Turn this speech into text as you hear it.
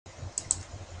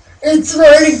It's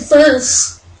raining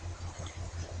fish.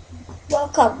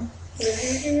 Welcome.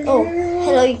 Oh,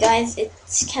 hello you guys,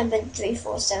 it's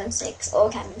Kevin3476 or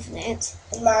Kevin And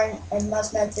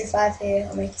Muzz935 here.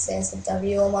 I'll make you say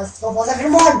SW or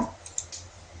Muzz447.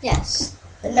 Yes.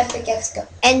 Where'd my pickaxe go?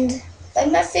 And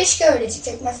Where'd my fish go? Did you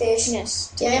take my fish?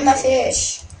 yes. Give me my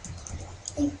fish.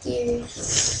 Thank you.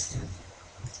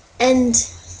 And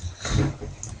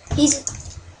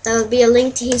there'll be a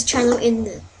link to his channel in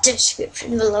the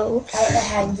description below. I don't know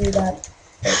how you do that.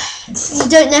 You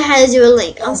don't know how to do a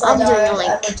link. I'm doing a link.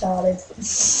 I'm retarded.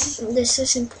 This is so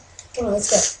simple. Come on,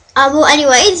 let's go. Well,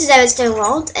 anyway, this is Redstone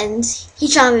World, and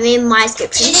he's trying to be in my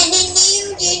description.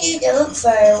 Don't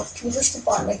fail. Can you push the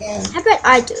button again? How about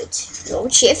I do it? You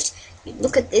hold shift, you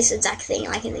look at this exact thing,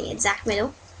 like in the exact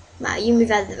middle. Now, you move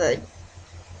out of the road.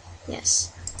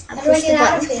 Yes. And How do I push the get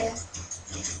out of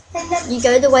button. here? You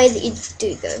go the way that you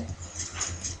do go.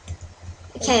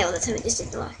 Okay, all the time it just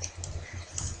didn't work.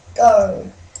 Go.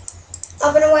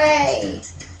 Up and away.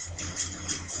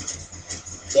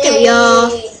 Here we are.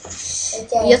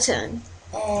 Okay. Your turn.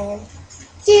 And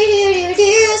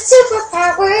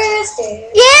superpowers.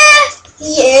 Yeah!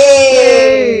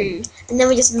 Yay! And then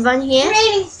we just run here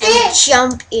Raining and fish.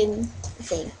 jump in the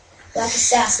thing. Like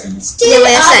assassins. Yeah, we're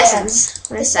Oh, assassins.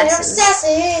 We're They're assassins.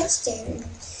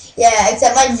 assassins. Yeah,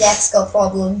 except my neck's got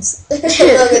problems.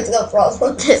 It's got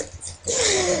problems.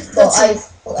 But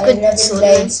I never sort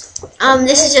played.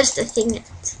 This is just a thing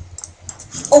that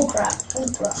Oh crap! Oh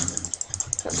crap!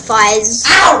 fires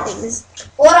Ow! things.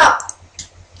 What up?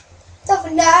 Tough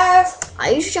enough.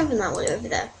 I usually jump in that one over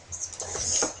there.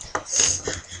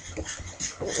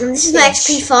 And this is my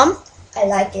XP farm. I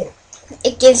like it.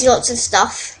 It gives you lots of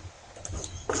stuff.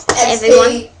 XP,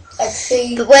 Everyone.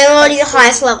 XP. But we're already the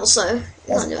highest level, so I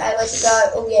can't do it. let you go.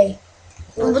 Oh yay.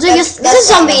 We'll do there's a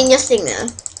zombie in your thing there.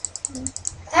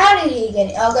 How did he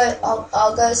get it?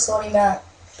 I'll go sort him out.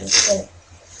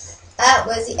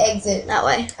 Where's the exit? That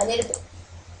way. I need a bit.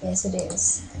 Yes, it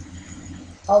is.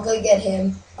 I'll go get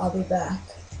him. I'll be back.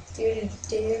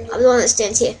 I'm the one that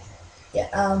stands here.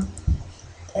 Yeah.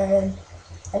 And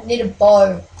I need a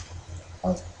bow.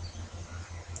 I'll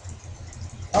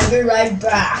be right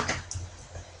back.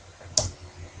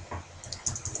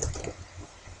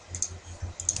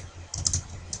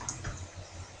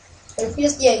 You can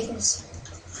just.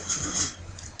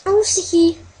 Oh,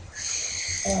 sticky.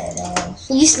 And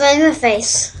You smell in my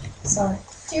face. sorry.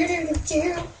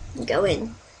 Go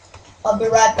in. I'll be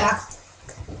right back.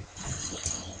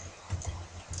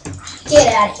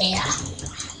 Get out of here.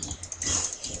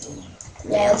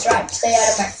 Yeah, that's right. Stay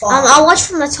out of my farm. I'll watch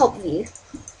from the top view.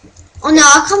 Oh no,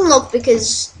 I'll come look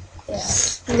because Yeah.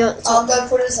 you go at the top. I'll go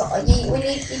put a zombie. You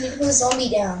need to put a zombie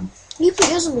down. You put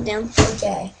your zombie down.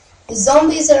 Okay. The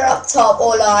zombies that are up top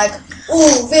are like,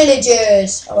 ooh,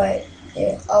 villagers. Oh wait,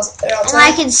 yeah. And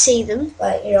I can see them.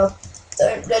 But you know,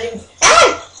 don't let him.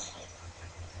 Ah!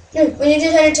 No, we need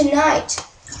to turn it tonight.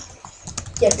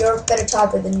 Yep, you're a better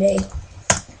typer than me.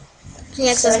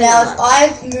 Yeah, So now if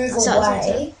I move Sorry.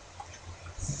 away,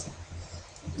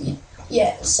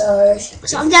 yeah. So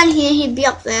I'm down here. He'd be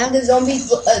up there. the zombies,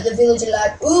 the village are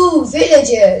like, ooh,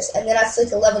 villagers, and then I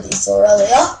flick a level that you saw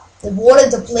earlier. The water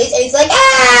depletes, and he's like,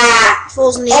 ah!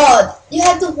 Falls in the Oh, you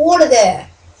have the water there.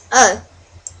 Oh.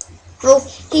 Well,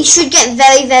 he should get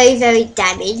very, very, very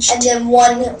damaged. And then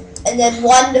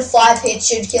 1 to 5 hits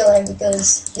should kill him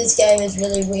because this game is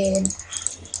really weird.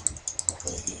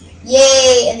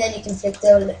 Yay! And then you can flick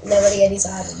the level to get his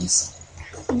items.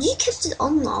 You kept it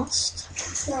on last.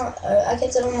 No, I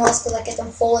kept it on last because I kept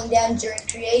on falling down during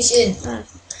creation. Oh.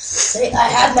 So I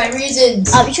have my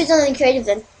reasons. You should have done it in creative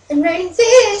then. And raining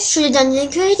fish. Should have done it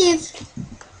in creative.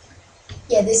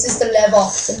 Yeah, this is the level,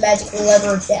 the magical level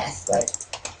of death. Right?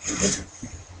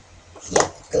 Yeah,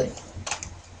 good.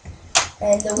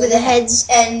 And With the heads.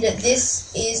 And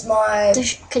this is my The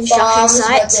construction farms, but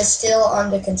site. they're still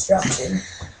under construction.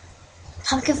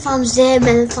 Pumpkin farm's there,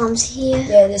 melon farm's here.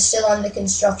 Yeah, they're still under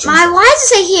construction. Why does it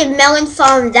say here melon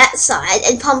farm that side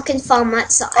and pumpkin farm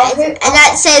that side? Okay. And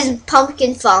that says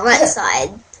pumpkin farm that side.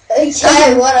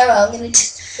 Okay, whatever. I'm gonna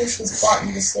just push this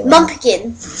button to see.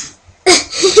 Mumpkin.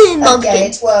 Okay, Mumpkin.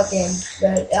 it's working,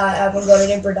 but I haven't got it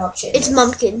in production. It's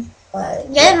mumpkin. Yeah,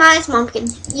 Yeah, it's mumpkin.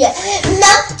 yeah,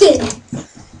 mumpkin.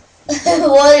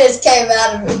 What just came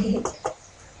out of me?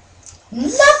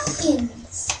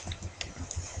 Mumpkins.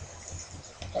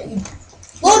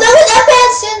 Well, that was up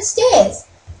downstairs.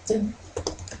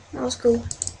 That was cool.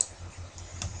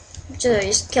 So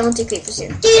just killing 2 creepers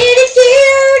here.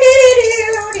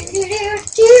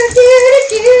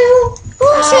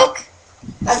 Oh, sick.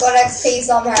 I got XP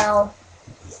somehow.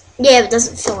 Yeah, but it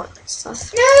doesn't fill up that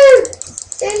stuff. No!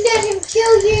 Don't let him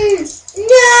kill you!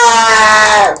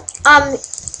 No! Ow!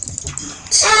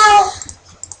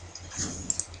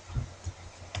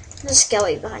 There's a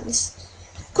skelly behind us.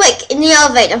 Quick, in the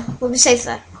elevator. We'll be safe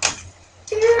there.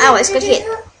 Ow, it's good hit.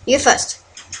 You first.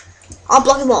 I'll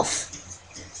block him off.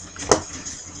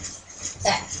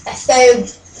 I failed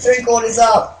 3/4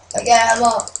 up. Okay, I'm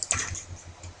up.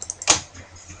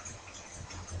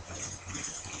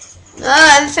 Oh,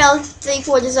 I fell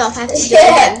 3/4 up. I have to do it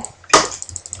again.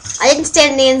 I didn't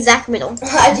stand in the exact middle.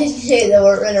 I didn't hear the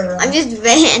word in a row. I'm just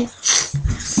ran.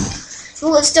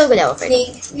 Well, it's still good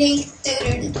elevator.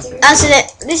 So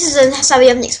this is a how we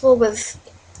haven't explored. We've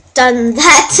done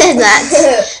that and that.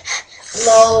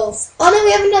 Lols. Oh no,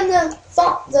 we haven't done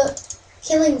the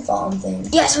killing farm thing.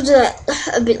 Yes, we'll do that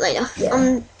a bit later.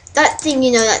 Yeah. That thing,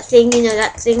 you know that thing, you know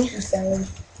that thing.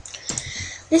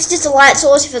 This is just a light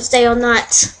source if it's day or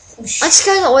night. Let's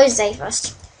go to always day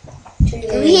first. From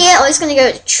here, I'm just gonna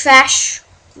go to trash.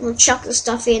 We'll chuck the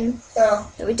stuff in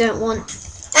that we don't want.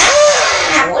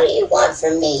 Ah! What do you want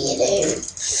from me, you dude?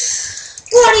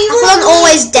 What do you want? I put on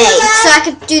always day, so I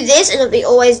could do this and it'll be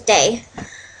always day.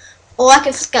 Or I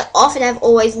can get off and have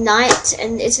always night,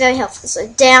 and it's very helpful. So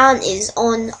down is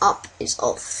on, up is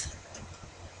off.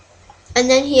 And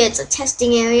then here it's a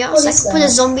testing area, so I can put a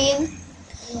zombie in,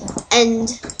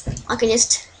 and I can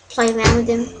just play around with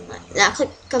him. Now I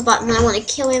click a button when I want to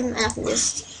kill him, and I can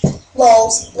just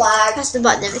press the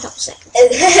button every couple seconds.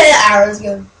 Arrows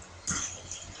go.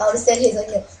 I understand he's like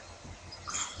this.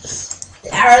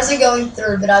 The arrows are going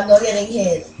through, but I'm not getting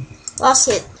hit. Last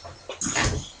hit.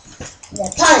 Yeah,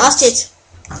 last hit.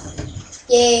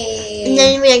 Yay! And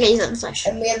then we don't get his flesh.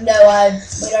 And we have no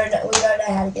we don't know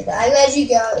how to get that. I let you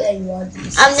go. There you are.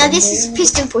 Now this is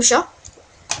piston pusher.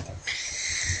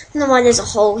 No mind, there's a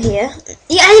hole here.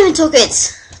 Yeah, I didn't even took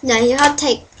it. No, you have to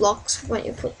take blocks when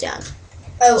you put down.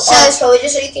 So just so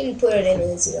you can put it in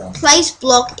easier. Place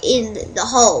block in the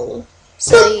hole.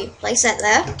 So you place that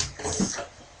there.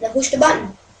 Now push the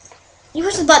button. You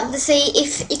push the button to see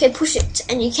if you can push it,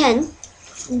 and you can.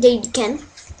 Indeed, you can.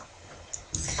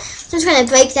 So I'm just going to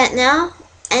break that now,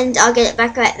 and I'll get it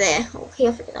back right there. Oh,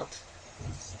 here, pick it up.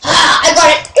 I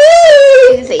got it!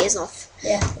 Even if it is off.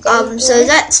 Yeah. So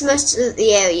that's most of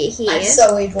the area here. I'm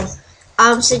so evil.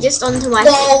 So just onto my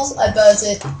balls. I burnt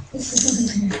it.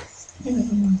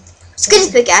 It's good as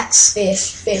pickaxe.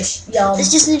 Fish, yum. It's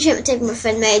just an enchantment table my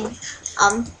friend made.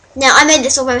 Now I made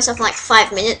this all by myself in like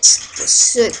 5 minutes. It's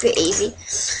super easy.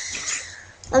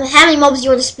 How many mobs do you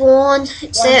want to spawn?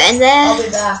 It's there and there. I'll be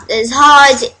back. There's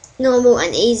hard, normal,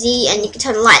 and easy, and you can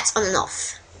turn the lights on and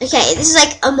off. Okay, this is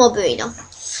like a mob arena.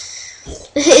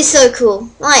 It's so cool.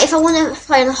 Like, if I want to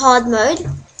play on hard mode,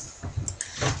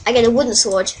 I get a wooden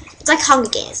sword. It's like Hunger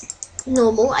Games.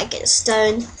 Normal, I get a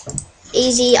stone.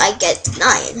 Easy, I get an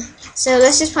iron. So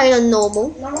let's just play it on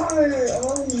normal. No, I'm a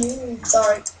noob.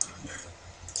 Sorry.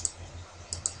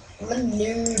 I'm a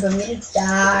noob. I'm gonna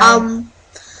die.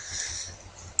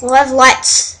 We'll have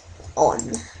lights on.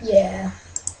 Yeah.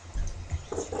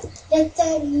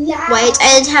 Wait,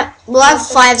 and we'll have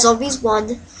 5 zombies.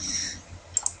 1,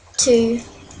 2,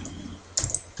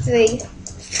 3,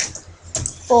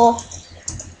 4,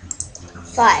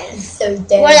 5. So dead.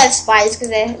 We won't have spiders because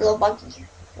they're a little buggy.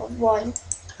 1,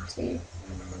 2,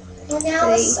 Well, now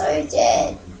we're so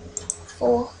dead.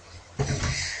 4,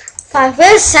 5.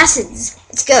 We're assassins.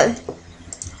 Let's go. 9.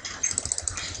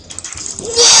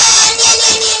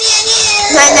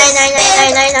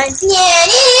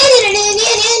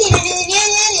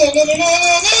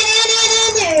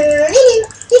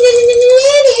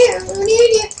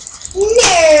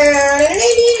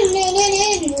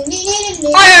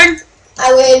 Iron.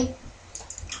 I win.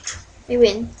 We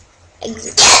win.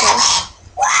 Exit.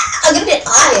 I'm gonna get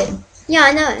iron. Yeah,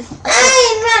 I know.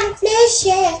 Iron flesh,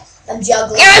 yeah. I'm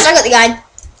juggling. Yes, I got the guy.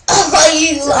 Oh,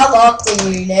 you love after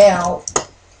you now.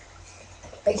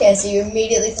 Okay, so you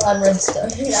immediately climb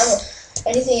redstone.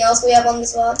 Anything else we have on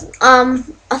this one?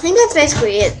 I think that's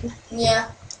basically it. Yeah.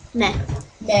 Meh.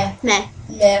 Meh. Meh.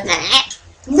 Meh. Meh.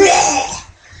 Meh.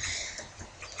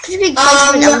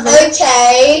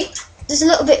 Okay. There's a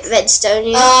little bit redstone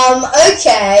here.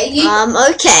 Okay.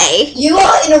 Okay. You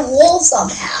are in a wall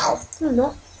somehow. No, I'm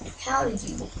not. How did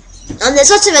you? There's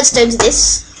lots of redstone to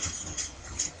this.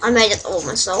 I made it all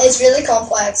myself. It's really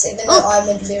complex, even though I'm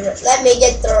meant to do it. Let me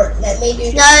get through it. Let me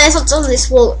do. No, there's lots on this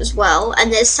wall as well,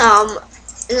 and there's some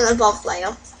in an above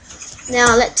layer.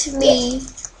 Now let me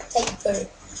take it through.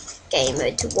 Game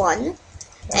mode to 1,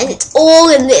 and it's all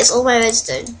in this, all my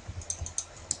redstone.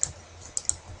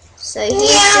 So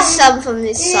here's just some from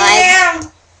this side.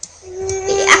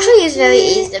 It actually show you it's very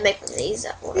easy to make one of these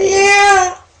up already.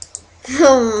 Yeah.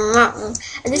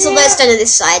 And this will redstone on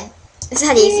this side. It's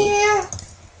that easy.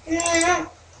 Yeah.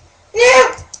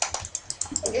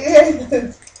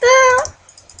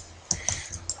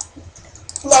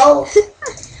 Low.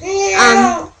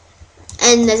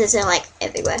 And there's a like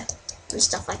everywhere and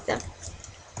stuff like that.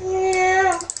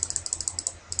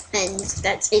 And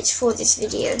that's it for this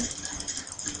video.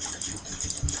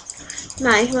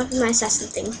 My assassin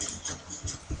thing.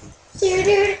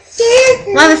 I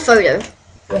have a photo.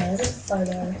 Yeah, that's a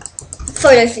photo.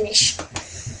 Photo finish.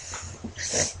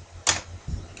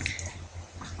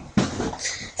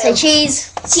 Say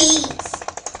cheese. Cheese.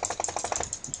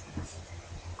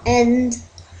 And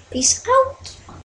peace out.